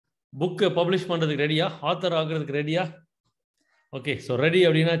Book publish பண்ணுறதுக்கு ரெடியா? Author ஆகுறதுக்கு ரெடியா? ஓகே, ஸோ ரெடி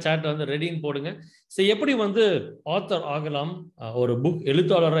அப்படின்னா சேட் வந்து ரெடின்னு போடுங்க. ஸோ எப்படி வந்து ஆத்தர் ஆகலாம், ஒரு புக்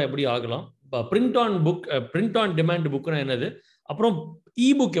எழுத்தாளராக எப்படி ஆகலாம், இப்போ print on book, print on demand புக்னா என்னது, அப்புறம்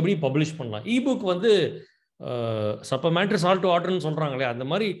இபுக் எப்படி பப்ளிஷ் பண்ணலாம். இபுக் வந்து சப்ப மேட்ரு சால்ட் வாட்டர்னு சொல்கிறாங்களே, அந்த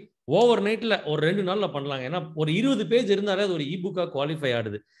மாதிரி ஓவர் நைட்டில் ஒரு 2 நாளில் பண்ணலாங்க. ஏன்னா ஒரு 20 பேஜ் இருந்தாலே அது ஒரு இபுக்காக குவாலிஃபை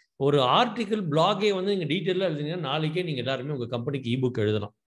ஆகுது. ஒரு ஆர்டிக்கிள் பிளாகே வந்து நீங்கள் டீட்டெயிலாக எழுதிங்கன்னா நாளைக்கே நீங்கள் எல்லாருமே உங்கள் கம்பெனிக்கு இபுக்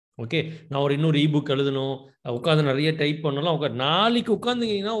எழுதலாம். ஓகே, நான் ஒரு இன்னொரு இபுக் எழுதணும், உட்காந்து நிறைய டைப் பண்ணலாம், நாளைக்கு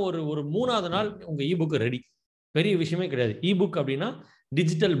உட்காந்துங்கன்னா ஒரு 3வது நாள் உங்கள் இபுக் ரெடி. பெரிய விஷயமே கிடையாது. இபுக் அப்படின்னா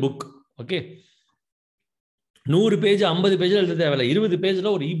டிஜிட்டல் புக். ஓகே, 100 பேஜ் 50 பேஜில் எழுத தேவையில்லை, 20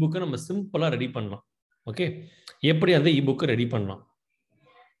 பேஜில் ஒரு இபுக்கை நம்ம சிம்பிளாக ரெடி பண்ணலாம். ஓகே, எப்படி அந்த இபுக்கை ரெடி பண்ணலாம்,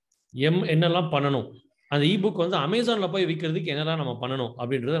 என்னெல்லாம் பண்ணணும், அந்த இபுக் வந்து அமேசானில் போய் விற்கிறதுக்கு என்னெல்லாம் நம்ம பண்ணணும்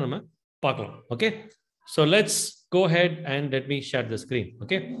அப்படின்றத நம்ம பார்க்கலாம். Okay, so let's go ahead and let me share the screen.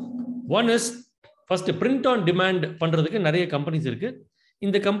 Okay, one is first print on demand பண்றதுக்கு நிறைய கம்பெனிஸ் இருக்கு.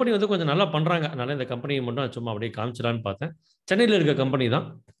 இந்த கம்பெனி வந்து கொஞ்சம் நல்லா பண்றாங்க, அதனால இந்த கம்பெனியை மட்டும் சும்மா அப்படியே காமிச்சிடலான்னு பார்த்தேன். சென்னையில் இருக்க கம்பெனி தான்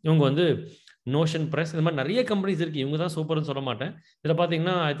இவங்க. வந்து நோஷன் பிரஸ், இந்த மாதிரி நிறைய கம்பெனிஸ் இருக்கு. இவங்க தான் சூப்பர்னு சொல்ல மாட்டேன். இதில்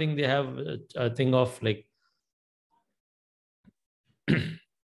பார்த்தீங்கன்னா I think they have thing of like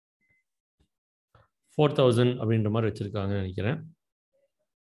 4000 அப்படின்ற மாதிரி வச்சிருக்காங்கன்னு நினைக்கிறேன்.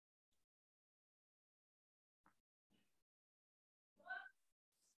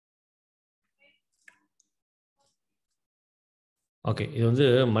 ஓகே, இது வந்து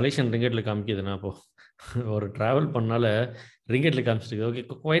மலேசியன் ரிங்கெட்டில் காமிக்குதுண்ணா. அப்போது ஒரு ட்ராவல் பண்ணால ரிங்கெட்டில் காமிச்சிருக்கு. ஓகே,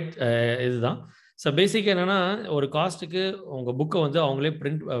 குவைட் இதுதான். ஸோ பேசிக்காக என்னென்னா, ஒரு காஸ்ட்டுக்கு உங்கள் புக்கை வந்து அவங்களே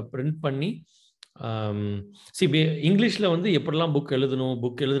பிரிண்ட் பண்ணி இங்கிலீஷில் வந்து எப்படிலாம் புக் எழுதணும்,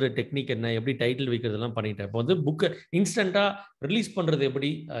 புக் எழுதுகிற டெக்னிக் என்ன, எப்படி டைட்டில் வைக்கிறதுலாம் பண்ணிட்டேன். இப்போ வந்து புக்கை இன்ஸ்டண்ட்டாக ரிலீஸ் பண்ணுறது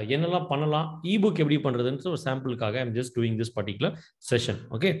எப்படி, என்னெல்லாம் பண்ணலாம், இபுக் எப்படி பண்ணுறதுன்னு ஒரு சாம்பிளுக்காக I am just doing this particular session.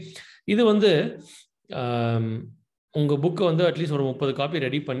 Okay, இது வந்து உங்கள் புக்கை வந்து அட்லீஸ்ட் ஒரு 30 காப்பி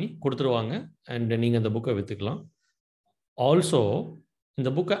ரெடி பண்ணி கொடுத்துருவாங்க. அண்ட் நீங்கள் அந்த புக்கை விற்றுக்கலாம். ஆல்சோ இந்த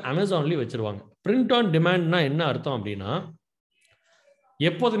புக்கை அமேசான்லேயும் வச்சுருவாங்க. பிரிண்ட் ஆன் டிமாண்ட்னா என்ன அர்த்தம் அப்படின்னா,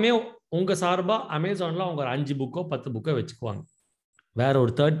 எப்போதுமே உங்கள் சார்பாக அமேசானில் அவங்க 5 புக்கோ 10 புக்கோ வச்சுக்குவாங்க. வேற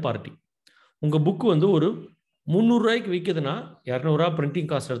ஒரு தேர்ட் பார்ட்டி உங்கள் புக்கு வந்து ஒரு 300 ரூபாய்க்கு விற்குதுன்னா 200 ரூபா பிரிண்டிங்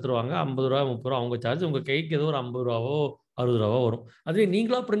காஸ்ட் எடுத்துருவாங்க, 50 ரூபா 30 ரூபா அவங்க சார்ஜ். உங்கள் கைக்கு ஏதோ ஒரு 50 ரூபாவோ 60 ரூபாவோ வரும். அதுவே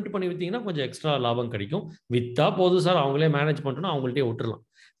நீங்களாக பிரிண்ட் பண்ணி விற்றீங்கன்னா கொஞ்சம் எக்ஸ்ட்ரா லாபம் கிடைக்கும். விற்றா போதும் சார், அவங்களே மேனேஜ் பண்ணிட்டோன்னா அவங்கள்ட்டே விட்டுறலாம்.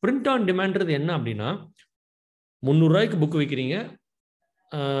 பிரிண்ட் ஆன் டிமாண்ட்றது என்ன அப்படின்னா, 300 ரூபாய்க்கு புக் விற்கிறீங்க,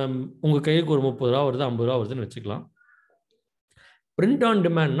 உங்கள் கைக்கு ஒரு 30 ரூபா வருது 50 ரூபா வருதுன்னு வச்சுக்கலாம். பிரிண்ட் ஆன்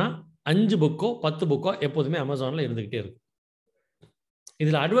டிமாண்ட்னா 5 புக்கோ 10 புக்கோ எப்போதுமே அமேசானில் இருந்துக்கிட்டே இருக்கும்.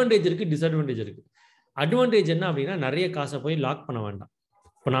 இதில் அட்வான்டேஜ் இருக்குது, டிஸ்அட்வான்டேஜ் இருக்குது. அட்வான்டேஜ் என்ன அப்படின்னா, நிறைய காசை போய் லாக் பண்ண வேண்டாம்.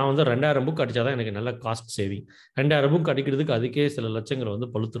 இப்போ நான் வந்து 2000 புக் அடித்தா தான் எனக்கு நல்ல காஸ்ட் சேவிங். 2000 புக் அடிக்கிறதுக்கு அதுக்கே சில லட்சங்களை வந்து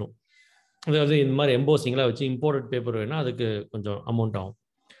பழுத்துரும். அதாவது இந்த மாதிரி எம்போசிங்லாம் வச்சு இம்போர்ட்டட் பேப்பர் வேணால் அதுக்கு கொஞ்சம் அமௌண்ட் ஆகும்.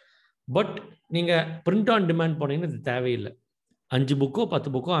 பட் நீங்கள் பிரிண்ட் ஆன் டிமாண்ட் போனீங்கன்னா இது தேவையில்லை. 5 புக்கோ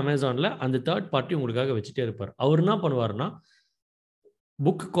 10 புக்கோ அமேசானில் அந்த தேர்ட் பார்ட்டி உங்களுக்காக வச்சுட்டே இருப்பார். அவர் என்ன பண்ணுவார்னா,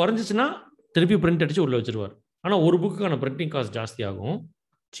 புக் குறைஞ்சிச்சுன்னா திருப்பி பிரிண்ட் அடித்து உள்ளே வச்சுருவார். ஆனால் ஒரு புக்குக்கான பிரிண்டிங் காஸ்ட் ஜாஸ்தி ஆகும்,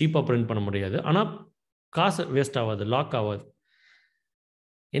 சீப்பாக பிரிண்ட் பண்ண முடியாது. ஆனால் காசு வேஸ்ட் ஆகாது, லாக் ஆகாது.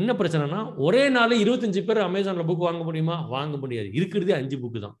 என்ன பிரச்சனைனா, ஒரே நாள் 25 பேர் அமேசானில் புக் வாங்க முடியுமா? வாங்க முடியாது. இருக்கிறதே 5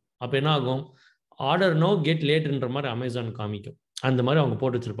 புக்கு தான். அப்போ என்ன ஆகும், ஆர்டர் நோ கெட் லேட்ன்ற மாதிரி அமேசான் காமிக்கும். அந்த மாதிரி அவங்க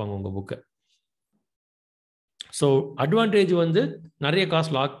போட்டு வச்சுருப்பாங்க உங்கள் புக்கை. ஸோ அட்வான்டேஜ் வந்து நிறைய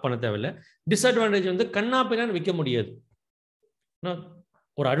காசு லாக் பண்ண தேவையில்லை. டிஸ்அட்வான்டேஜ் வந்து கண்ணா பின்னான்னு விற்க முடியாது.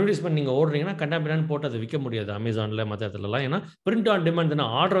 ஒரு அட்வர்டைஸ்மெண்ட் நீங்கள் ஓடுறீங்கன்னா கண்ணா பின்னான்னு போட்டு அதை விற்க முடியாது அமேசானில் மற்ற இடத்துலலாம். ஏன்னா பிரிண்ட் ஆன் டிமாண்ட் தானே.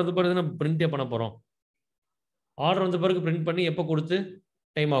 ஆர்டர் வந்து பிறகு தானே பிரிண்டே பண்ண போகிறோம். ஆர்டர் வந்த பிறகு பிரிண்ட் பண்ணி எப்போ கொடுத்து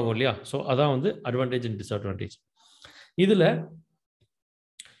டைம் ஆகும் இல்லையா? ஸோ அதான் வந்து அட்வான்டேஜ் அண்ட் டிஸ்அட்வான்டேஜ். இதில்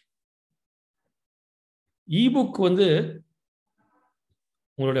இபுக் வந்து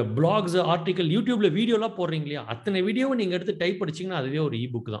உங்களுடைய பிளாக்ஸ், ஆர்டிக்கல், யூடியூப்ல வீடியோலாம் போடுறீங்க இல்லையா, அத்தனை வீடியோவை நீங்கள் எடுத்து டைப் படிச்சிங்கன்னா அதுவே ஒரு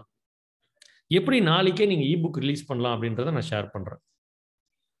இபுக் தான். எப்படி நாளைக்கே நீங்கள் இபுக் ரிலீஸ் பண்ணலாம் அப்படின்றத நான் ஷேர் பண்ணுறேன்.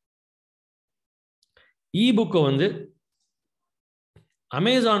 இபுக்கை வந்து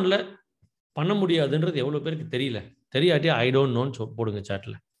அமேசானில் பண்ண முடியாதுன்றது எவ்வளோ பேருக்கு தெரியல. தெரியாட்டி ஐ டோன்ட் நோன்னு போடுங்க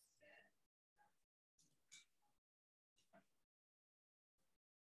சாட்டில்.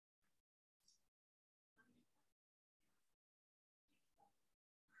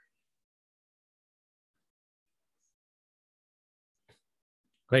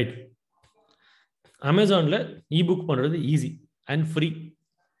 ரைட், அமேசானில் இபுக் பண்ணுறது ஈஸி அண்ட் ஃப்ரீ.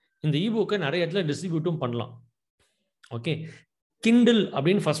 இந்த இபுக்கை நிறைய இடத்துல டிஸ்ட்ரிபியூட்டும் பண்ணலாம். ஓகே, கிண்டில்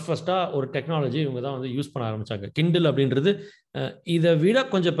அப்படின்னு ஃபஸ்ட்டாக ஒரு டெக்னாலஜி இவங்க தான் வந்து யூஸ் பண்ண ஆரம்பித்தாங்க. கிண்டில் அப்படின்றது இதை விட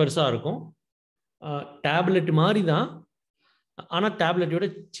கொஞ்சம் பெருசாக இருக்கும், டேப்லெட் மாதிரி தான். ஆனால் டேப்லெட்டோட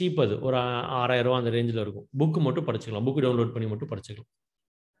சீப், அது ஒரு 6000 ரூபா அந்த ரேஞ்சில் இருக்கும். புக்கு மட்டும் படிச்சுக்கலாம், புக்கு டவுன்லோட் பண்ணி மட்டும் படிச்சுக்கலாம்.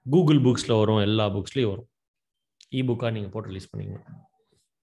 கூகுள் புக்ஸில் வரும், எல்லா புக்ஸ்லேயும் வரும். புக்காக நீங்கள் போட்டு ரிலீஸ் பண்ணிக்கலாம்.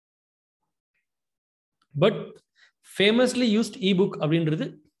 பட் ஃபேமஸ்லி யூஸ்ட் புக் அப்படின்றது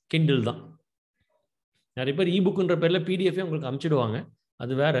கிண்டில் தான். நிறைய பேர் புக்குன்ற பேரில் பிடிஎஃபே உங்களுக்கு அனுப்பிச்சிடுவாங்க,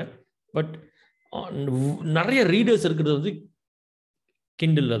 அது வேற. பட் நிறைய ரீடர்ஸ் இருக்கிறது வந்து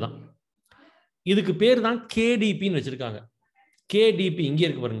கிண்டில் தான். இதுக்கு பேர் தான் கேடிபின்னு வச்சிருக்காங்க. கேடிபி இங்கே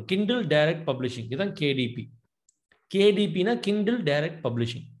இருக்கு பாருங்க, கிண்டில் டைரக்ட் பப்ளிஷிங். இதுதான் கேடிபி. கேடிபினா Kindle direct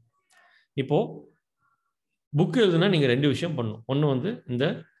publishing. இப்போ புக் எழுதுனா நீங்க 2 விஷயம் பண்ணணும். ஒன்று வந்து இந்த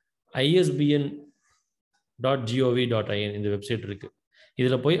ISBN.gov.in இந்த வெப்சைட் இருக்கு.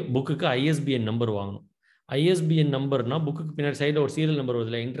 இதில் போய் புக்குக்கு ISBN நம்பர் வாங்கணும். ISBN நம்பர்னா புக்குக்கு பின்னாடி சைடில் ஒரு சீரியல் நம்பர்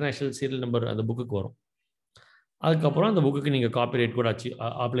வருதுல, இன்டர்நேஷனல் சீரியல் நம்பர் அந்த புக்குக்கு வரும். அதுக்கப்புறம் அந்த புக்குக்கு நீங்கள் காப்பிரைட் கூட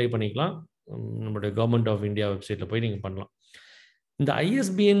அப்ளை பண்ணிக்கலாம். நம்மளுடைய கவர்மெண்ட் ஆஃப் இந்தியா வெப்சைட்டில் போய் நீங்கள் பண்ணலாம். இந்த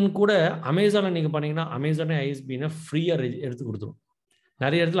ISBN கூட அமேசானில் நீங்கள் பண்ணீங்கன்னா அமேசானே ISBN ஃப்ரீயாக எடுத்து கொடுத்துரும்.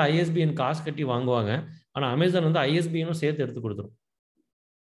 நிறைய இடத்துல ISBN காசு கட்டி வாங்குவாங்க, ஆனால் அமேசான் வந்து ISBN சேர்த்து எடுத்து கொடுத்துரும்.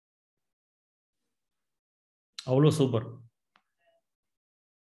 அவ்வளோ சூப்பர்.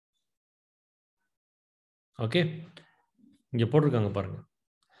 ஓகே, இங்கே போட்டிருக்காங்க பாருங்க,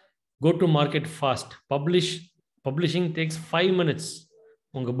 go to market fast, publishing tax 5 minutes.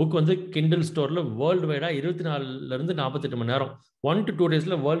 உங்கள் புக் வந்து கிண்டில் ஸ்டோரில் வேர்ல்டு வைடாக 24 to 48 மணி நேரம், 1 to 2 days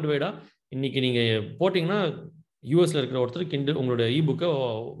வேர்ல்டு வைடாக இன்னைக்கு நீங்கள் போட்டிங்கன்னா யூஎஸில் இருக்கிற ஒருத்தர் கிண்டில் உங்களோட புக்கை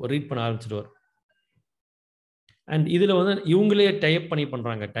ரீட் பண்ண ஆரம்பிச்சிடுவார். அண்ட் இதில் வந்து இவங்களே டைப் பண்ணி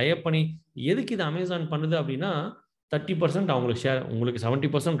பண்ணுறாங்க. டைப் பண்ணி எதுக்கு இது அமேசான் பண்ணுது அப்படின்னா 30% அவங்களுக்கு ஷேர், உங்களுக்கு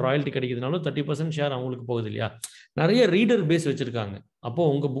 70% ராயல்ட்டி கிடைக்குதுனாலும் 30% ஷேர் அவங்களுக்கு போகுது இல்லையா. நிறைய ரீடர் பேஸ் வச்சுருக்காங்க. அப்போது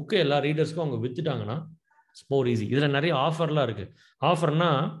உங்கள் புக்கை எல்லா ரீடர்ஸ்க்கும் அவங்க வித்துட்டாங்கன்னா இட்ஸ் மோர் ஈஸி. இதில் நிறைய ஆஃபர்லாம் இருக்குது. ஆஃபர்னா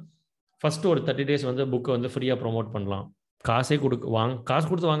ஃபஸ்ட்டு ஒரு 30 days வந்து புக்கை வந்து ஃப்ரீயாக ப்ரொமோட் பண்ணலாம். காசு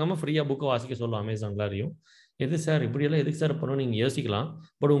கொடுத்து வாங்காமல் ஃப்ரீயாக புக்கை வாசிக்க சொல்லலாம் அமேசான் எல்லாரையும். எது சார் இப்படியெல்லாம் எதுக்கு சார் பண்ணணும் நீங்கள் யோசிக்கலாம்.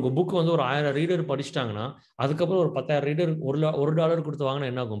 பட் உங்கள் புக்கு வந்து ஒரு 1000 ரீடர் படிச்சுட்டாங்கன்னா அதுக்கப்புறம் ஒரு 10,000 ரீடர் $1 கொடுத்து வாங்கினா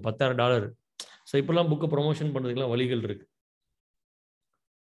என்ன ஆகும்? $10,000. ஸோ இப்பெல்லாம் புக்கை ப்ரொமோஷன் பண்ணுறதுக்குலாம் வழிகள் இருக்கு.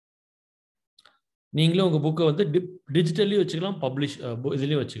 நீங்களும் உங்கள் புக்கை வந்து டிஜிட்டல்லையும் வச்சுக்கலாம்,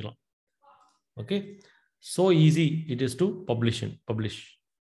 இதுலேயும் வச்சுக்கலாம். Okay, so easy it is to publish.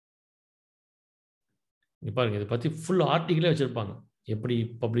 இங்கே பாருங்க, இதை பற்றி ஃபுல் ஆர்டிகிளே வச்சுருப்பாங்க, எப்படி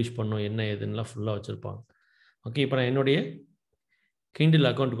பப்ளிஷ் பண்ணணும் என்ன ஏதுன்னெலாம் ஃபுல்லாக வச்சுருப்பாங்க. ஓகே, இப்போ நான் என்னுடைய Kindle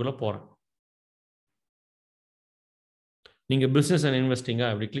அக்கௌண்ட்டுக்குள்ளே போகிறேன். நீங்கள் பிஸ்னஸ் அண்ட் இன்வெஸ்டிங்கா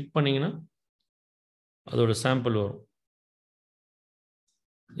அப்படி கிளிக் பண்ணிங்கன்னா அதோட சாம்பிள் வரும்.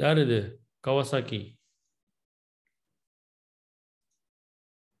 யார் இது? கவாசாக்கி.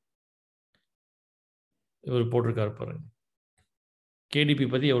 இவர் போட்டிருக்காரு பாருங்க, கேடிபி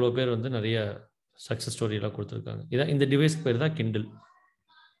பற்றி எவ்வளோ பேர் வந்து நிறைய சக்ஸஸ் ஸ்டோரியெல்லாம் கொடுத்துருக்காங்க. இதான் இந்த டிவைஸ்க்கு பேர் தான் கிண்டில்.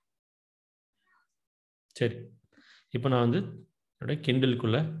 சரி, இப்போ நான் வந்து என்னோட கிண்டில்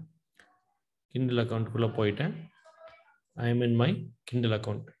அக்கௌண்ட்டுக்குள்ளே போயிட்டேன். I am in my Kindle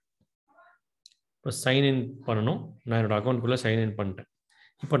account. இப்போ சைன்இன் பண்ணணும். நான் என்னோடய அக்கௌண்ட்டுக்குள்ளே சைன்இன் பண்ணிட்டேன்.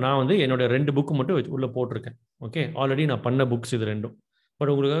 இப்போ நான் வந்து என்னோட 2 புக்கு மட்டும் உள்ளே போட்டிருக்கேன். ஓகே, ஆல்ரெடி நான் பண்ண புக்ஸ் இது 2.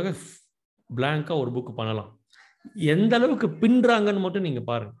 பட் உங்களுக்காக பிளாங்காக ஒரு புக்கு பண்ணலாம். எந்த அளவுக்கு பின்றாங்கன்னு மட்டும் நீங்கள்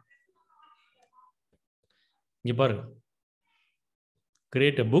பாருங்கள். இங்கே பாருங்க,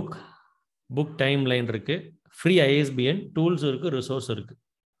 create a book time line இருக்கு, ஃப்ரீ ISBN டூல்ஸ் இருக்கு, ரிசோர்ஸ் இருக்கு.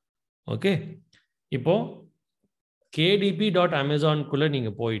 ஓகே, இப்போ kdp.amazon-குள்ள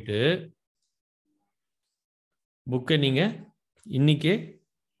நீங்கள் போயிட்டு புக்கை நீங்கள் இன்னைக்கே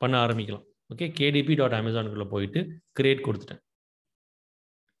பண்ண ஆரம்பிக்கலாம். ஓகே, kdp.amazon-குள்ள போயிட்டு கிரியேட் கொடுத்துட்டேன்.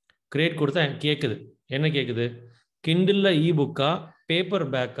 கிரியேட் கொடுத்தா கேட்குது, என்ன கேட்குது? கிண்டில் புக்கா, பேப்பர்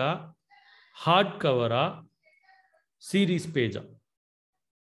பேக்கா, heart கவரா, series பேஜா?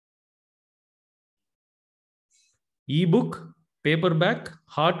 Book, paper bag,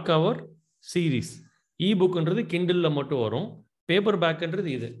 heart cover, series. புக்ன்றது கிண்டில்ல மட்டும் வரும், பேப்பர் பேக்ன்றது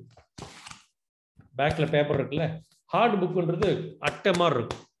இது பேக்ல பேப்பர் இருக்குல்ல. ஹார்ட் புக்ன்றது அட்டை மாதிரி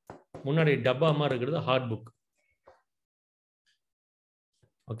இருக்கும், முன்னாடி டப்பா மாதிரி இருக்கிறது heart book.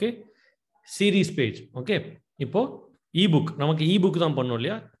 Okay, series page. Okay, இப்போ புக், நமக்கு புக் தான் பண்ணோம்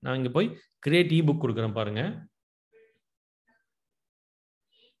இல்லையா. நான் இங்கே போய் கிரியேட் புக் கொடுக்குறேன் பாருங்க.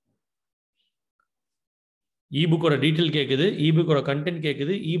 புக்கோட டீட்டெயில் கேட்குது, புக்கோட கண்டென்ட்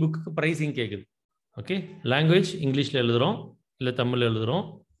கேட்குது, புக்கு ப்ரைஸிங் கேட்குது. ஓகே, லாங்குவேஜ் இங்கிலீஷில் எழுதுகிறோம் இல்லை தமிழில் எழுதுகிறோம்.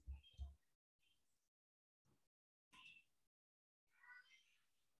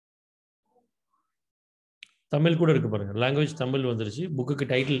 தமிழ் கூட இருக்கு பாருங்க, லாங்குவேஜ் தமிழ் வந்துருச்சு. புக்குக்கு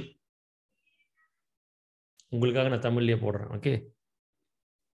டைட்டில் உங்களுக்காக நான் தமிழ்லேயே போடுறேன். ஓகே,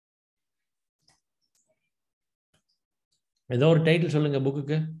 ஏதோ ஒரு டைட்டில் சொல்லுங்க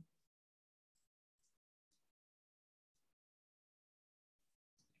புக்குக்கு.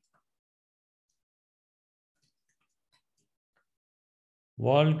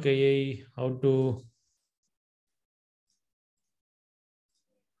 வாழ்க்கையை how to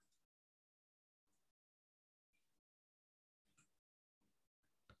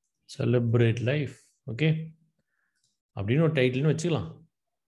celebrate life. Okay, அப்படின்னு ஒரு டைட்டில்னு வச்சுக்கலாம்.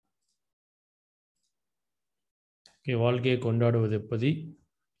 ஓகே, வாழ்க்கையை கொண்டாடுவது எப்படி,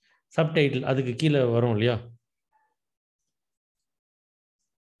 சப்டைட்டில் அதுக்கு கீழே வரும் இல்லையா?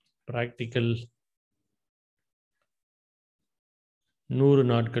 ப்ராக்டிக்கல் 100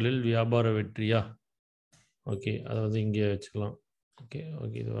 நாட்களில் வியாபார வெற்றியா? ஓகே, அதாவது இங்கே வச்சுக்கலாம். ஓகே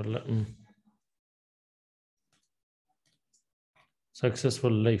ஓகே, இது வரல.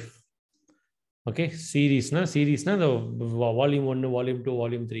 Successful life. ஓகே, சீரீஸ்னா இந்த வால்யூம் 1, வால்யூம் 2,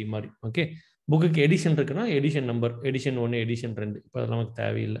 வால்யூம் 3 மாதிரி. ஓகே, புக்குக்கு எடிஷன் இருக்குன்னா எடிஷன் நம்பர், எடிஷன் 1, எடிஷன் 2. இப்போ அதெல்லாம் நமக்கு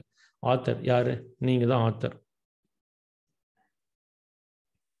தேவையில்லை. ஆத்தர் யார்? நீங்கள் தான் ஆத்தர்.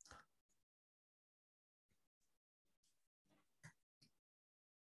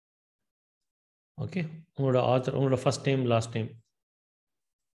 ஓகே, உங்களோட ஆத்தர், உங்களோட first time, last time.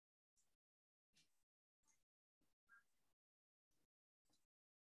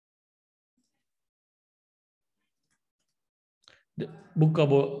 book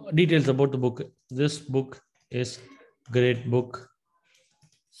about details about the book. This book is great book,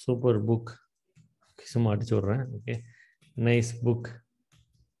 super book. சும்மா அடிச்சு விடுறேன். Okay, nice book,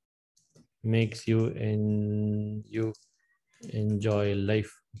 makes you enjoy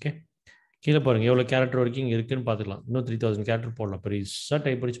life. Okay, கீழே பாருங்கள் எவ்வளோ கேரக்டர் வரைக்கும் இங்கே இருக்குன்னு பார்த்துக்கலாம். இன்னும் 3000 கேரக்டர் போடலாம், பெருசாக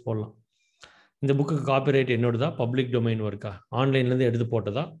டைப் படித்து போடலாம். இந்த புக்குக்கு காப்பிரைட் என்னோடதா, பப்ளிக் டொமைன் ஒர்க்கா, ஆன்லைன்லேருந்து எடுத்து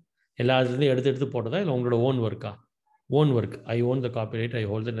போட்டதா, எல்லா இதுலேருந்து எடுத்து போட்டதா, இல்லை உங்களோட ஓன் ஒர்க்கா? Own work. I own the copyright, I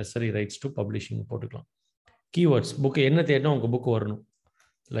hold the necessary rights to publishing போட்டுக்கலாம். கீவேர்ட்ஸ், புக்கு என்ன தேடினா உங்கள் புக்கு வரணும்.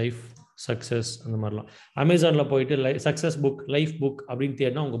 லைஃப், சக்ஸஸ், அந்த மாதிரிலாம். அமேசானில் போயிட்டு சக்ஸஸ் புக், லைஃப் புக் அப்படின்னு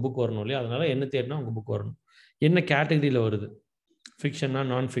தேடினா உங்கள் புக் வரணும் இல்லையா? அதனால் என்ன தேடினா உங்கள் புக் வரணும். என்ன கேட்டகரியில் வருது? ஃபிக்ஷனா,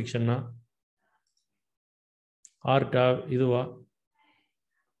 நான் ஃபிக்ஷனா, ஆர்ட்டா, இதுவா,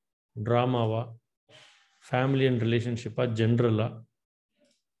 ட்ராமாவா, ஃபேமிலி அண்ட் ரிலேஷன்ஷிப்பா, ஜென்ரலா,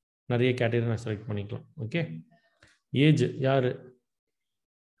 நிறைய கேட்டகரி நான் செலக்ட் பண்ணிக்கலாம். ஓகே, ஏஜ் யார்?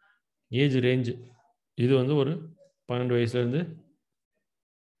 ஏஜ் ரேஞ்சு இது வந்து ஒரு 12 வயசுலேருந்து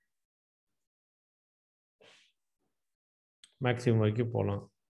மேக்ஸிமம் வரைக்கும் போகலாம்.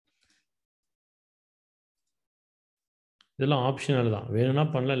 இதெல்லாம் ஆப்ஷனல் தான், வேணும்னா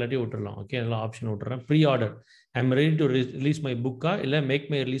பண்ணலாம், இல்லாட்டி விட்டுடலாம். ஓகே, இதெல்லாம் ஆப்ஷன் விட்டுறேன். Pre order, I am ready to release my புக்கா, இல்லை make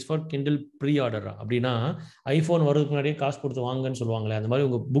my release for Kindle pre ஆர்டரா? அப்படின்னா ஐஃபோன் வரதுக்கு முன்னாடியே காசு கொடுத்து வாங்கன்னு சொல்லுவாங்களே, அந்த மாதிரி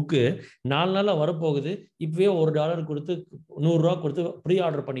உங்கள் புக்கு 4 நாளில் வரப்போகுது, இப்போவே $1 கொடுத்து, $100 கொடுத்து ப்ரீ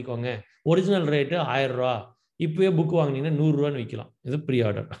ஆர்டர் பண்ணிக்கோங்க, ஒரிஜினல் ரேட்டு $1000, இப்போவே புக் வாங்கினீங்கன்னா $100 விற்கலாம். இது pre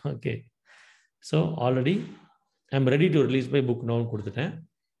order. Okay, so already I am ready to release my book நோன்னு கொடுத்துட்டேன்.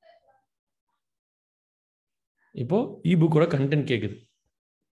 இப்போது இபுக்கோட கண்டென்ட் கேட்குது.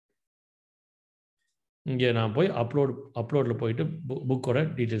 இங்கே நான் போய் அப்லோடில் போயிட்டு புக்கோட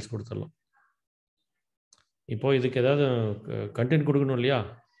டீட்டெயில்ஸ் கொடுத்துடலாம். இப்போது இதுக்கு ஏதாவது கண்டென்ட் கொடுக்கணும் இல்லையா?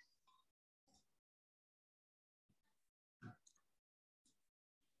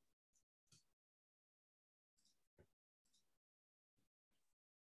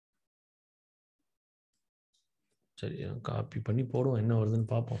 சரி, காப்பி பண்ணி போடுவோம், என்ன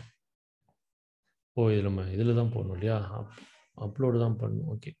வருதுன்னு பார்ப்போம். இது நம்ம இதில் தான் போடணும் இல்லையா? அப்லோடு தான் பண்ணணும்.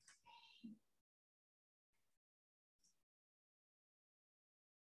 ஓகே,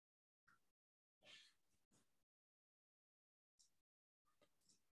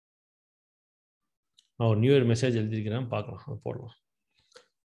 நான் ஒரு நியூ இயர் மெசேஜ் எழுதியிருக்கிறேன், பார்க்கலாம், போடலாம்.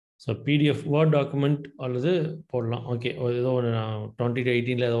 ஸோ பிடிஎஃப் வேர்ட் டாக்குமெண்ட் அல்லது போடலாம். ஓகே, ஏதோ ஒன்று நான்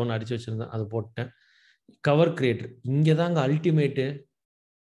 2018 ஏதோ ஒன்று அடித்து வச்சுருந்தேன், அது போட்டேன். கவர் கிரியேட்டர் இங்கே தாங்க அல்டிமேட்டு.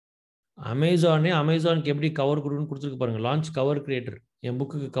 அமேசானுக்கு எப்படி கவர் கொடுத்துருக்கு பாருங்கள். Launch cover creator. என்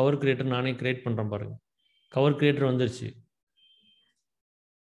புக்குக்கு கவர் கிரியேட்டர் நானே கிரியேட் பண்ணுறேன் பாருங்கள். கவர் கிரியேட்டர் வந்துருச்சு.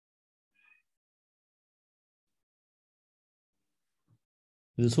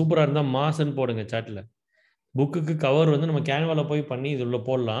 இது சூப்பராக இருந்தால் மாசன்னு போடுங்க சாட்டில். புக்குக்கு கவர் வந்து நம்ம கேன்வாவில் போய் பண்ணி இது உள்ள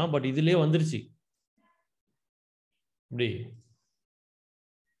போடலாம், பட் இதுலேயே வந்துருச்சு. இப்படி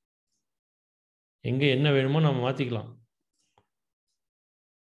எங்கே என்ன வேணுமோ நம்ம மாற்றிக்கலாம்.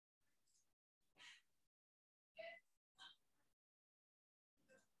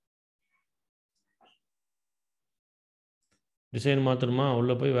 டிசைன் மாற்றணுமா,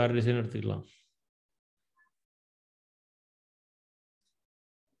 உள்ளே போய் வேறு டிசைன் எடுத்துக்கலாம்.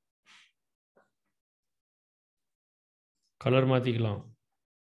 கலர் மாற்றிக்கலாம்.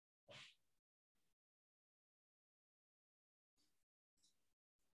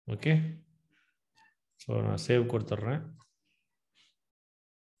 ஓகே, ஸோ நான் சேவ் கொடுத்துட்றேன்.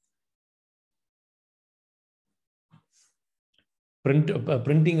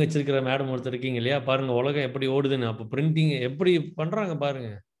 பிரிண்டிங் வச்சிருக்கிற மேடம் ஒருத்தர் இருக்கீங்க இல்லையா, பாருங்க உலகம் எப்படி ஓடுதுன்னு. அப்போ பிரிண்டிங் எப்படி பண்றாங்க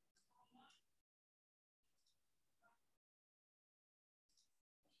பாருங்க.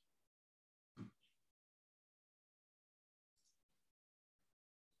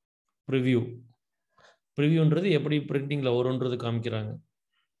 ப்ரிவ்யூன்றது எப்படி பிரிண்டிங்கில் வரும்ன்றது காமிக்கிறாங்க.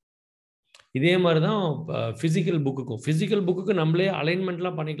 இதே மாதிரி தான் ஃபிசிக்கல் புக்குக்கு நம்மளே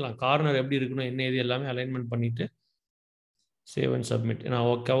அலைன்மெண்ட்லாம் பண்ணிக்கலாம். கார்னர் எப்படி இருக்கணும், என்ன இது எல்லாமே அலைன்மெண்ட் பண்ணிட்டு சேவ் அண்ட் சப்மிட். நான்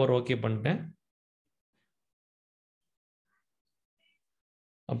ஓகே பண்ணிட்டேன்.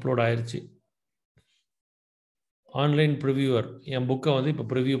 அப்லோட் ஆயிடுச்சு. ஆன்லைன் ப்ரிவ்யூவர் என் புக்கை வந்து இப்போ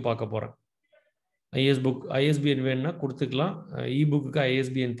ப்ரிவ்யூ பார்க்க போகிறேன். ஐஎஸ்பிஎன் வேணும்னா கொடுத்துக்கலாம். புக்குக்கு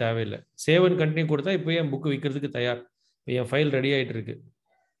ஐஎஸ்பிஎன் தேவையில்லை. சேவ் அண்ட் கண்டினியூ கொடுத்தா இப்போ என் புக்கு விற்கிறதுக்கு தயார். இப்போ என் ஃபைல் ரெடி ஆகிட்டு இருக்கு.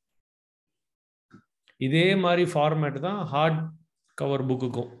 இதே மாதிரி ஃபார்மேட் தான் ஹார்ட் கவர்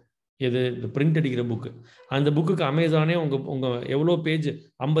புக்குக்கும். எது இந்த பிரிண்ட் அடிக்கிற புக்கு. அந்த புக்குக்கு அமேசானே உங்கள் எவ்வளோ பேஜ்,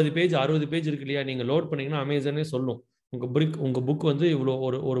 50 பேஜ் 60 பேஜ் இருக்கு இல்லையா, நீங்கள் லோட் பண்ணிங்கன்னா அமேசானே சொல்லும் உங்கள் புக் வந்து இவ்வளோ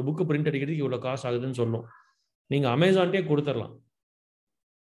ஒரு புக்கு பிரிண்ட் அடிக்கிறதுக்கு இவ்வளோ காசு ஆகுதுன்னு சொல்லும். நீங்கள் அமேசான்ட்டே கொடுத்துடலாம்.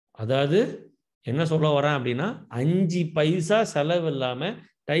 அதாவது என்ன சொல்ல வரேன் அப்படின்னா, 5 பைசா செலவு இல்லாமல்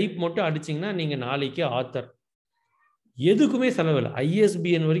டைப் மட்டும் அடிச்சிங்கன்னா நீங்கள் நாளைக்கு ஆத்தர். எதுக்குமே செலவில்லை.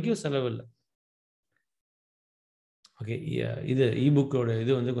 ஐஎஸ்பிஎன் வரைக்கும் செலவில்லை. ஓகே, இது புக்கோட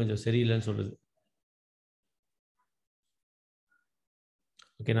இது வந்து கொஞ்சம் சரியில்லைன்னு சொல்லுது.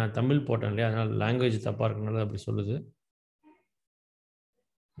 ஓகே, நான் தமிழ் போட்டேன் இல்லையா, அதனால் லாங்குவேஜ் தப்பாக இருக்கனால அப்படி சொல்லுது.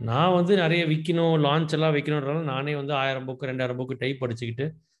 நான் வந்து நிறைய விற்கணும், லான்ச் எல்லாம் வைக்கணுன்றனால நானே வந்து 1000 புக்கு 2000 புக்கு டைப் அடிச்சுக்கிட்டு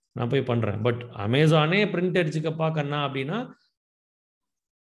நான் போய் பண்ணுறேன். பட் அமேசானே பிரிண்ட் அடிச்சுக்கப்பா கண்ணா அப்படின்னா,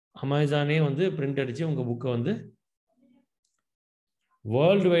 அமேசானே வந்து பிரிண்ட் அடித்து உங்கள் புக்கை வந்து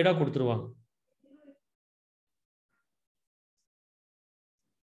வேர்ல்டு வைடாக கொடுத்துருவாங்க.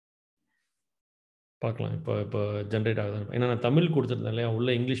 பார்க்கலாம் இப்போ ஜென்ரேட் ஆகுது. ஏன்னா நான் தமிழ் கொடுத்துருந்தேன் இல்லையா, உள்ள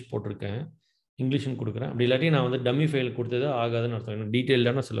இங்கிலீஷ் போட்டிருக்கேன். இங்கிலீஷ்னு கொடுக்குறேன். அப்படி இல்லாட்டி நான் வந்து டம்மி ஃபைல் கொடுத்தது ஆகாதுன்னு அர்த்தம். ஏன்னா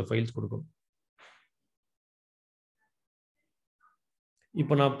டீட்டெயில்டான சில ஃபைல்ஸ் கொடுக்கணும்.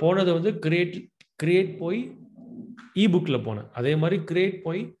 இப்போ நான் போனது வந்து கிரியேட் போய் புக்கில் போனேன். அதே மாதிரி கிரியேட்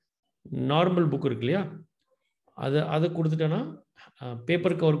போய் நார்மல் புக் இருக்கு இல்லையா, அதை கொடுத்துட்டேன்னா,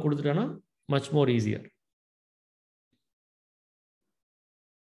 paper cover கொடுத்துட்டேன்னா much more easier.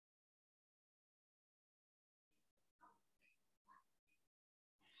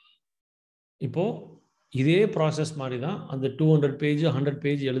 இப்போது இதே ப்ராசஸ் மாதிரி தான் அந்த 200 பேஜ் 100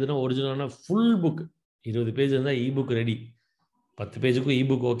 பேஜ் எழுதுனா ஒரிஜினலான ஃபுல் புக் 20 பேஜ் இருந்தால் book ready. 10 பேஜுக்கும்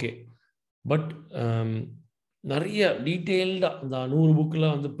book okay. But நிறைய டீட்டெயில்டாக அந்த 100 புக்கில்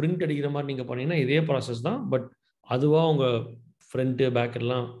வந்து பிரிண்ட் அடிக்கிற மாதிரி நீங்கள் பண்ணீங்கன்னா இதே ப்ராசஸ் தான். பட் அதுவாக உங்கள் ஃப்ரண்ட்டு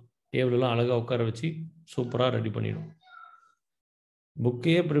பேக்கெல்லாம் டேபிளெலாம் அழகாக உட்கார வச்சு சூப்பராக ரெடி பண்ணிடும்.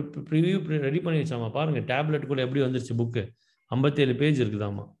 புக்கையே ப்ரிவியூ ரெடி பண்ணி வச்சாமா பாருங்கள். டேப்லெட்டுக்குள்ளே எப்படி வந்துருச்சு book. 57 page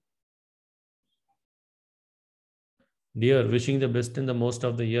இருக்குதாமா. Dear, wishing the best in the most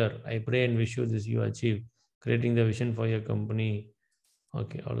of the year. I pray and wish you this you achieve. Creating the vision for your company.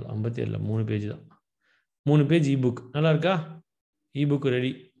 Okay, அவ்வளோ 57 3 பேஜ் தான். 3 page book நல்லா இருக்கா? Book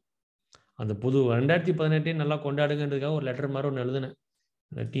ready. அந்த புது 2018 நல்லா கொண்டாடுங்கன்றதுக்காக ஒரு letter மாதிரி ஒன்று எழுதுனேன்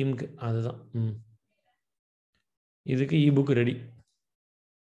அந்த டீமுக்கு. அதுதான் இதுக்கு புக் ரெடி.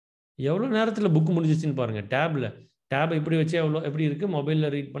 எவ்வளோ நேரத்தில் புக் முடிஞ்சிச்சுன்னு பாருங்கள். டேப் இப்படி வச்சு எப்படி இருக்குது,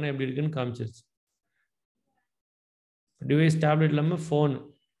 மொபைலில் ரீட் பண்ண எப்படி இருக்குன்னு காமிச்சிருச்சு. டிவைஸ் டேப்லெட் இல்லாமல்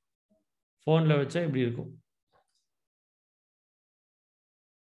ஃபோனில் வச்சா எப்படி இருக்கும்.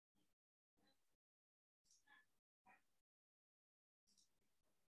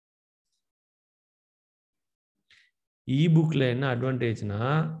 புக்கில் என்ன அட்வான்டேஜ்னா,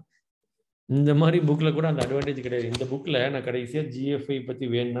 இந்த மாதிரி புக்கில் கூட அந்த அட்வான்டேஜ் கிடையாது. இந்த புக்கில் நான் கடைசியாக ஜிஎஃப்ஐ பற்றி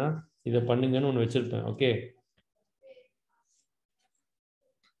வேணும்னா இதை பண்ணுங்கன்னு ஒன்று வச்சுருப்பேன். ஓகே,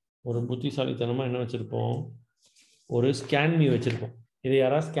 ஒரு புத்திசாலித்தனமாக என்ன வச்சுருப்போம், ஒரு ஸ்கேன் மீ வச்சுருப்போம். இதை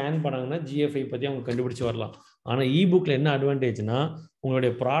யாராவது ஸ்கேன் பண்ணாங்கன்னா ஜிஎஃப்ஐ பற்றி அவங்க கண்டுபிடிச்சி வரலாம். ஆனால் புக்கில் என்ன அட்வான்டேஜ்னா,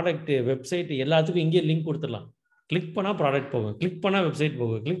 உங்களுடைய ப்ராடக்ட் வெப்சைட் எல்லாத்துக்கும் இங்கே லிங்க் கொடுத்துடலாம். கிளிக் பண்ணால் ப்ராடக்ட் போகும், கிளிக் பண்ணால் வெப்சைட்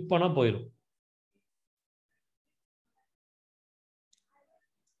போகும், கிளிக் பண்ணால் போயிடும்.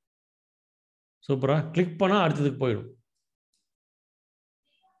 சூப்பரா, கிளிக் பண்ணால் அடுத்ததுக்கு போயிடும்.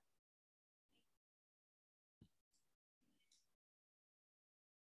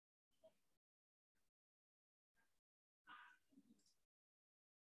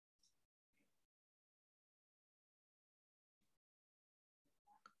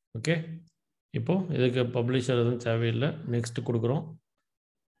 ஓகே, இப்போ இதுக்கு பப்ளிஷர் எதுவும் தேவையில்லை. நெக்ஸ்ட் கொடுக்குறோம்.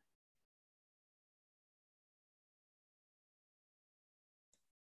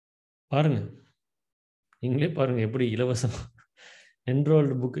 பாருங்கள், நீங்களே பாருங்கள் எப்படி இலவசம்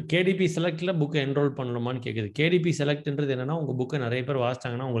என்ரோல்டு புக்கு. கேடிபி செலக்டில் புக்கை என்ரோல் பண்ணணுமான்னு கேட்குது. கேடிபி செலக்ட்ன்றது என்னென்னா, உங்கள் புக்கை நிறைய பேர்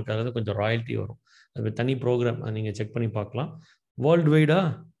வாசித்தாங்கன்னா உங்களுக்கு அதில் கொஞ்சம் ராயல்ட்டி வரும். அது தனி ப்ரோக்ராம், அதை நீங்கள் செக் பண்ணி பார்க்கலாம். வேர்ல்டு வைடா,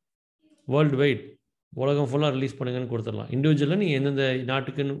 வேர்ல்டு வைட் உலகம் ஃபுல்லாக ரிலீஸ் பண்ணுங்கன்னு கொடுத்துடலாம். இண்டிவிஜுவலாக நீங்கள் எந்தெந்த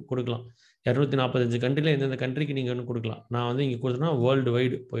நாட்டுக்குன்னு கொடுக்கலாம். 245 கண்ட்ரியில் எந்தெந்த கண்ட்ரிக்கு நீங்கள் ஒன்று கொடுக்கலாம். நான் வந்து இங்கே கொடுத்தேன்னா வேர்ல்டு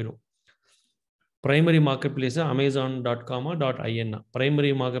வைடு போயிடும். Primary market place amazon.com.in.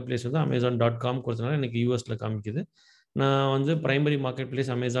 Primary market place வந்து amazon.com கொடுத்தனால எனக்கு யூஎஸில் காமிக்குது. நான் வந்து பிரைமரி மார்க்கெட்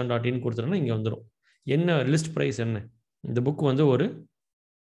பிளேஸ் amazon.in கொடுத்துட்டேன்னா இங்கே வந்துடும். என்ன லிஸ்ட் ப்ரைஸ் என்ன? இந்த புக் வந்து ஒரு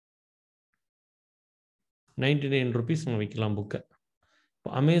 99 ருபீஸ் நம்ம விற்கலாம் புக்கை.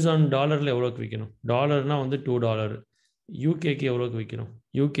 இப்போ அமேசான் டாலரில் எவ்வளோக்கு விற்கணும்? டாலர்னால் வந்து $2. யூகேக்கு எவ்வளோக்கு விற்கணும்?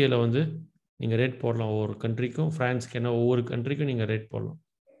 யூகேயில் வந்து நீங்கள் ரேட் போடலாம். ஒவ்வொரு கண்ட்ரிக்கும், ஃப்ரான்ஸ்க்கு என்ன, ஒவ்வொரு கண்ட்ரிக்கும் நீங்கள் ரேட் போடலாம்.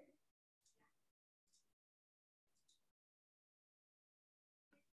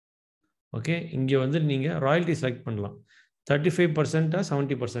 ஓகே, இங்கே வந்து நீங்கள் ராயல்ட்டி செலக்ட் பண்ணலாம். 35%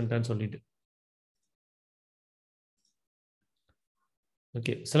 70% சொல்லிட்டு.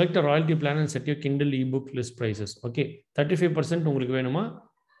 Okay, select a royalty plan and set your கிண்டல் இபுக் லிஸ்ட் ப்ரைஸஸ். ஓகே, 35% உங்களுக்கு வேணுமா,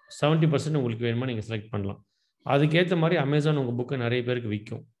 70% உங்களுக்கு வேணுமா நீங்கள் செலக்ட் பண்ணலாம். அதுக்கேற்ற மாதிரி அமேசான் உங்கள் புக்கை நிறைய பேருக்கு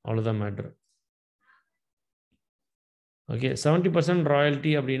விற்கும். அவ்வளோதான் மேட்ரு. ஓகே, 70%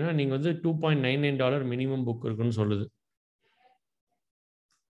 ராயல்ட்டி அப்படின்னா நீங்கள் வந்து $2.99 மினிமம் புக் இருக்குன்னு சொல்லுது.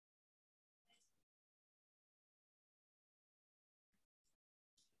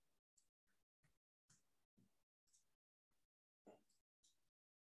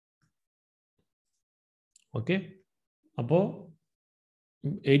 ஓகே, அப்போது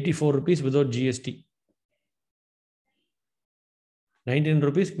 84 rupees வித்வுட் ஜிஎஸ்டி, 19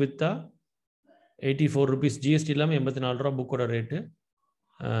 rupees வித்தா 84 rupees ஜிஎஸ்டி இல்லாமல் 84 ரூபா புக்கோட ரேட்டு.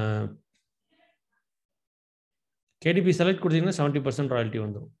 கேடிபி செலக்ட் கொடுத்தீங்கன்னா 70% ராயல்ட்டி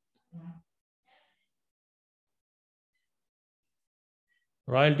வந்துடும்.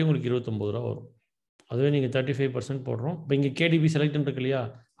 ராயல்ட்டி உங்களுக்கு 29 ரூபா வரும். அதுவே நீங்கள் 35% போடுறோம். இப்போ இங்கே கேடிபி செலக்ட்னு இருக்கு இல்லையா,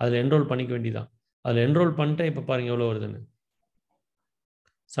 அதில் என்ரோல் பண்ணிக்க வேண்டியதான். அதில் என்ரோல் பண்ணிட்டு இப்போ பாருங்கள் எவ்வளோ வருதுன்னு.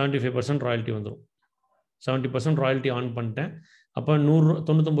 75% ராயல்ட்டி வந்துடும். 70% ராயல்ட்டி ஆன் பண்ணிட்டேன். அப்போ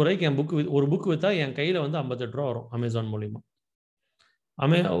 99 ரூபாய்க்கு என் புக்கு, ஒரு புக்கு விற்றா என் கையில் வந்து 58 ரூபா வரும் அமேசான் மூலிமா.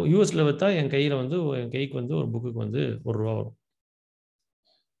 யூஎஸில் விற்றா என் கையில் வந்து, என் கைக்கு வந்து ஒரு புக்குக்கு வந்து ₹1 வரும்.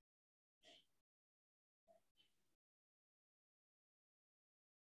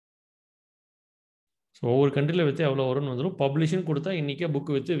 ஸோ ஒவ்வொரு கண்ட்ரியில் விற்று எவ்வளோ வரும்னு வந்துடும். பப்ளிஷன் கொடுத்தா இன்றைக்கே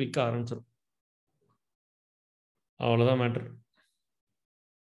புக்கு விற்று விற்க ஆரம்பிச்சிடும். அவ்வளோதான் மேட்ரு.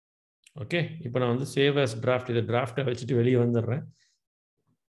 ஓகே, இப்போ நான் வந்து சேவ் ஆஸ் டிராஃப்ட், இதை டிராஃப்டை வச்சுட்டு வெளியே வந்துடுறேன்.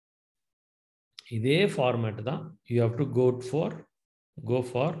 இதே ஃபார்மேட் தான். You have to go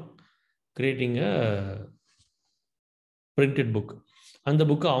for creating a printed book. அந்த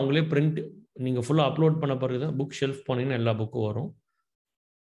புக்கு அவங்களே பிரிண்ட், நீங்கள் ஃபுல்லாக அப்லோட் பண்ண பிறகு தான் புக் ஷெல்ஃப் போனீங்கன்னா எல்லா புக்கும் வரும்.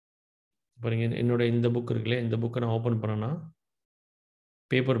 பாருங்க, என்னோட இந்த புக் இருக்குல்லையே, இந்த புக்கை நான் ஓப்பன் பண்ணேன்னா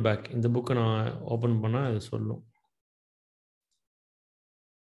பேப்பர் பேக், இந்த புக்கை நான் ஓப்பன் பண்ணால் அது சொல்லும்.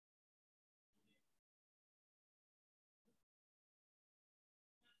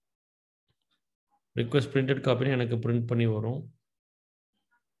 ரிக்வெஸ்ட் பிரிண்டட் காப்பின்னு எனக்கு பிரிண்ட் பண்ணி வரும்.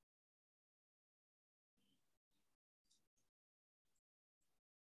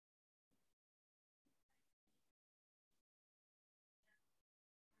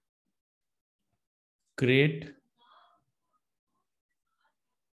 Create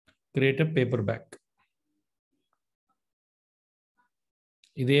a paper bag.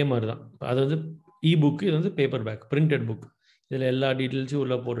 இதே மாதிரி தான். அது வந்து இ-புக்கு, இது வந்து பேப்பர் பேக், பிரிண்டட் புக். இதில் எல்லா டீட்டெயில்ஸும்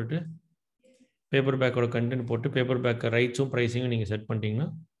உள்ளே போட்டுட்டு பேப்பர் பேக்கோட கண்டென்ட் போட்டு பேப்பர் பேக் ரைட்ஸும் ப்ரைஸிங்கும் நீங்கள் செட் பண்ணிட்டீங்கன்னா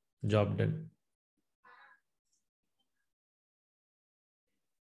ஜாப் டன்.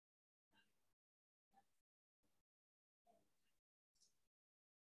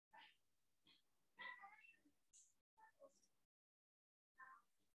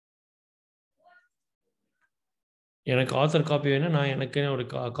 எனக்கு ஆத்தர் காப்பி வேணும், நான் எனக்கு ஒரு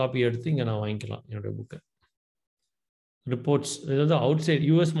காப்பி எடுத்து இங்கே நான் வாங்கிக்கலாம் என்னுடைய புக்கை. ரிப்போர்ட்ஸ், இது வந்து அவுட் சைட்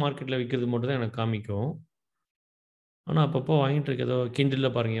யூஎஸ் மார்க்கெட்டில் விற்கிறது மட்டும் தான் எனக்கு காமிக்கும். ஆனால் அப்பப்போ வாங்கிட்டு இருக்க, ஏதோ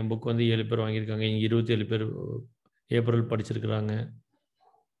கிண்டில் பாருங்கள், என் புக் வந்து 7 பேர் வாங்கியிருக்காங்க, இங்கே 27 பேர் ஏப்ரல் படிச்சிருக்கிறாங்க.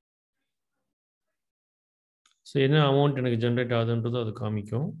 ஸோ என்ன அமௌண்ட் எனக்கு ஜென்ரேட் ஆகுதுன்றது அது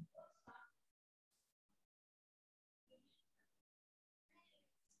காமிக்கும்.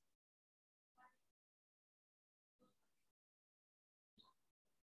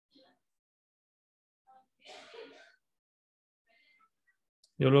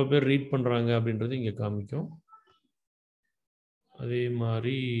 எவ்வளோ பேர் ரீட் பண்ணுறாங்க அப்படின்றது இங்கே காமிக்கும். அதே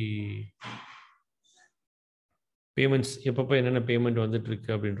மாதிரி பேமெண்ட்ஸ் எப்பப்போ என்னென்ன பேமெண்ட் வந்துட்டு இருக்கு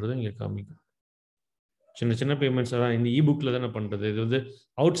அப்படின்றத இங்கே காமிக்கும். சின்ன சின்ன பேமெண்ட்ஸ் எல்லாம் இந்த இபுக்கில் தானே பண்ணுறது. இது வந்து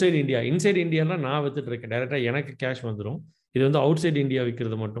அவுட் சைடு இந்தியா. இன்சைடு இந்தியாலாம் நான் வித்துட்டு இருக்கேன், டைரெக்டாக எனக்கு கேஷ் வந்துடும். இது வந்து அவுட் சைடு இந்தியா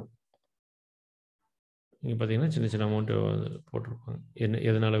விற்கிறது மட்டும். நீங்கள் பார்த்தீங்கன்னா சின்ன சின்ன அமௌண்ட்டு போட்டிருப்பாங்க, என்ன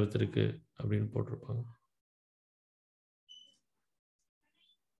எதனால் விற்றுருக்கு அப்படின்னு போட்டிருப்பாங்க.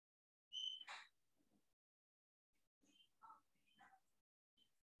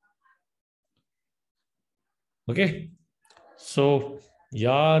 ஓகே, ஸோ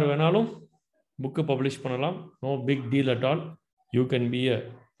யார் வேணாலும் புக்கு பப்ளிஷ் பண்ணலாம். No big deal at all. You can be a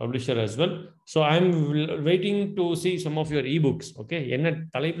publisher as well. So I am waiting to see some of your ebooks. Okay, என்ன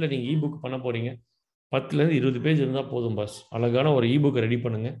தலைப்பில் நீங்கள் இபுக் பண்ண போகிறீங்க? 10லேருந்து 20 பேஜ் இருந்தால் போதும் பாஸ். அழகான ஒரு இபுக் ரெடி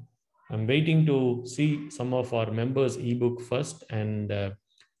பண்ணுங்கள். I'm waiting to see some of our members ebook first, and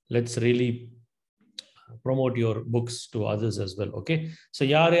let's really promote your books to others as well. Okay, so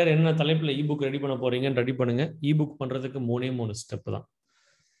யார் யார் என்ன தலைப்பில் ebook ரெடி பண்ண போறீங்கன்னு ரெடி பண்ணுங்க. ebook பண்றதுக்கு 3 ஸ்டெப் தான்.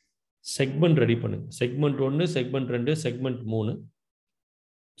 செக்மெண்ட் ரெடி பண்ணுங்க. செக்மெண்ட் 1, செக்மெண்ட் 2, செக்மெண்ட் 3,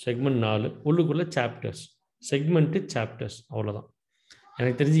 செக்மெண்ட் 4, உள்ளுக்குள்ள சாப்டர்ஸ். செக்மெண்ட் சாப்டர்ஸ், அவ்வளோதான்.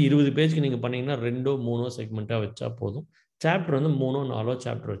 எனக்கு தெரிஞ்சு 20 பேஜ்க்கு நீங்கள் பண்ணீங்கன்னா 2 3 செக்மெண்ட்டாக வச்சா போதும். சாப்டர் வந்து 3 4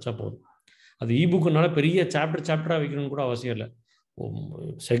 சாப்டர் வச்சா போதும். அது இபுக்குனால பெரிய சாப்டராக வைக்கணும்னு கூட அவசியம் இல்லை.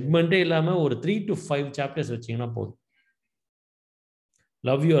 செக்மெண்ட்டே இல்லாமல் ஒரு 3 to 5 சாப்டர்ஸ் வச்சிங்கன்னா போதும்.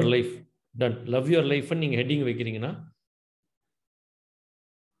 Love your life, ton. Love your லைஃப்னு நீங்கள் heading வைக்கிறீங்கன்னா,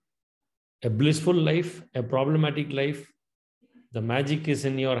 a blissful life, a problematic life, the magic is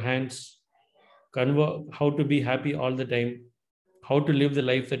in your hands, how to be happy all the time, how to live the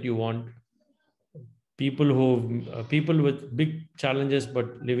life that you want, people with big challenges but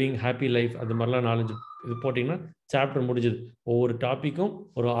living happy life, அது மாதிரிலாம் 4-5 இது போட்டிங்கன்னா chapter முடிஞ்சது. ஒவ்வொரு டாப்பிக்கும்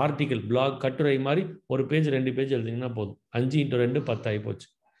ஒரு article, black, கட்டுரை மாதிரி ஒரு பேஜ் 2 பேஜ் எழுதிங்கன்னா போதும். 5 × 2 10 ஆகி போச்சு.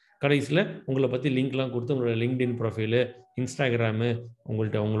 கடைசியில் உங்களை பற்றி லிங்க்லாம் கொடுத்து உங்களோட லிங்க்டின் ப்ரொஃபைலு, இன்ஸ்டாகிராமு,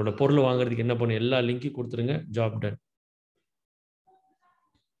 உங்களோட பொருள் வாங்குறதுக்கு என்ன பண்ணணும் எல்லா லிங்க்கையும் கொடுத்துருங்க. Job ton.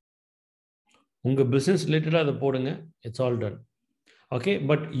 உங்கள் பிஸ்னஸ் ரிலேட்டடாக அதை போடுங்க. It's all done. Okay,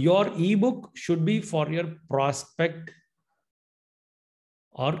 but your ebook should be for your prospect,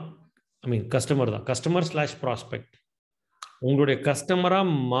 or customer தான். customer/prospect. உங்களுடைய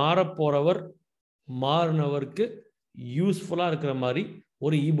கஸ்டமராக மாறப்போகிறவர், மாறினவருக்கு யூஸ்ஃபுல்லாக இருக்கிற மாதிரி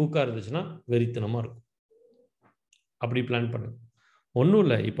ஒரு இபுக்காக இருந்துச்சுன்னா வெறித்தனமாக இருக்கும். அப்படி பிளான் பண்ணுங்க. ஒன்றும்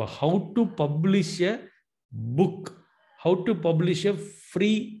இல்லை, இப்போ how to publish a book, how to publish a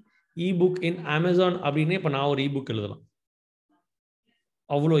free ebook in Amazon அப்படின்னே இப்போ நான் ஒரு இபுக் எழுதலாம்.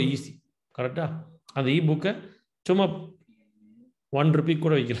 அவ்வளோ ஈஸி. கரெக்டாக அந்த இபுக்கை சும்மா 1 ரூபி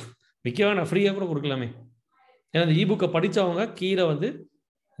கூட விற்க வேணாம், ஃப்ரீயாக கூட கொடுக்கலாமே. ஏன்னா அந்த இபுக்கை படித்தவங்க கீழே வந்து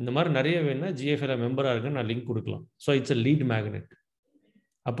இந்த மாதிரி நிறைய வேணும்னா ஜிஎஃப்ஐல மெம்பராக இருக்குன்னு நான் லிங்க் கொடுக்கலாம். So it's a lead magnet.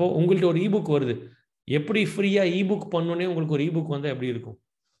 அப்போது உங்கள்கிட்ட ஒரு இபுக் வருது, எப்படி ஃப்ரீயாக இபுக் பண்ணோன்னே உங்களுக்கு ஒரு இபுக் வந்தால் எப்படி இருக்கும்?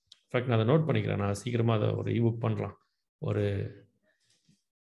 இன்ஃபேக்ட் நான் அதை நோட் பண்ணிக்கிறேன். நான் சீக்கிரமாக அதை ஒரு இபுக் பண்ணலாம். ஒரு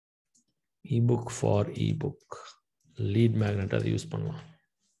ebook for ebook lead magnet அதை யூஸ் பண்ணலாம்.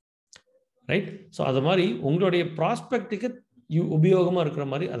 ரைட்? ஸோ அது மாதிரி உங்களுடைய ப்ராஸ்பெக்ட்டுக்கு உபயோகமாக இருக்கிற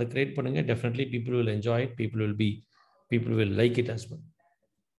மாதிரி அதை கிரியேட் பண்ணுங்கள். Definitely people will enjoy it, people will like it as well.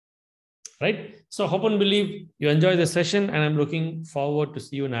 Right? So hope and believe you enjoy the session, and I'm looking forward to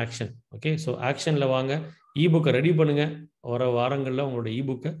see you in action. Okay, so actionல வாங்க, இபுக்கை ready பண்ணுங்க. வர வாரங்களில் உங்களோட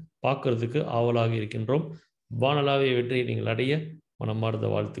இபுக்கை பார்க்கறதுக்கு ஆவலாக இருக்கின்றோம். வானளாவிய வெற்றியை நீங்கள் அடைய மனமார்ந்த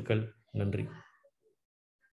வாழ்த்துக்கள். நன்றி.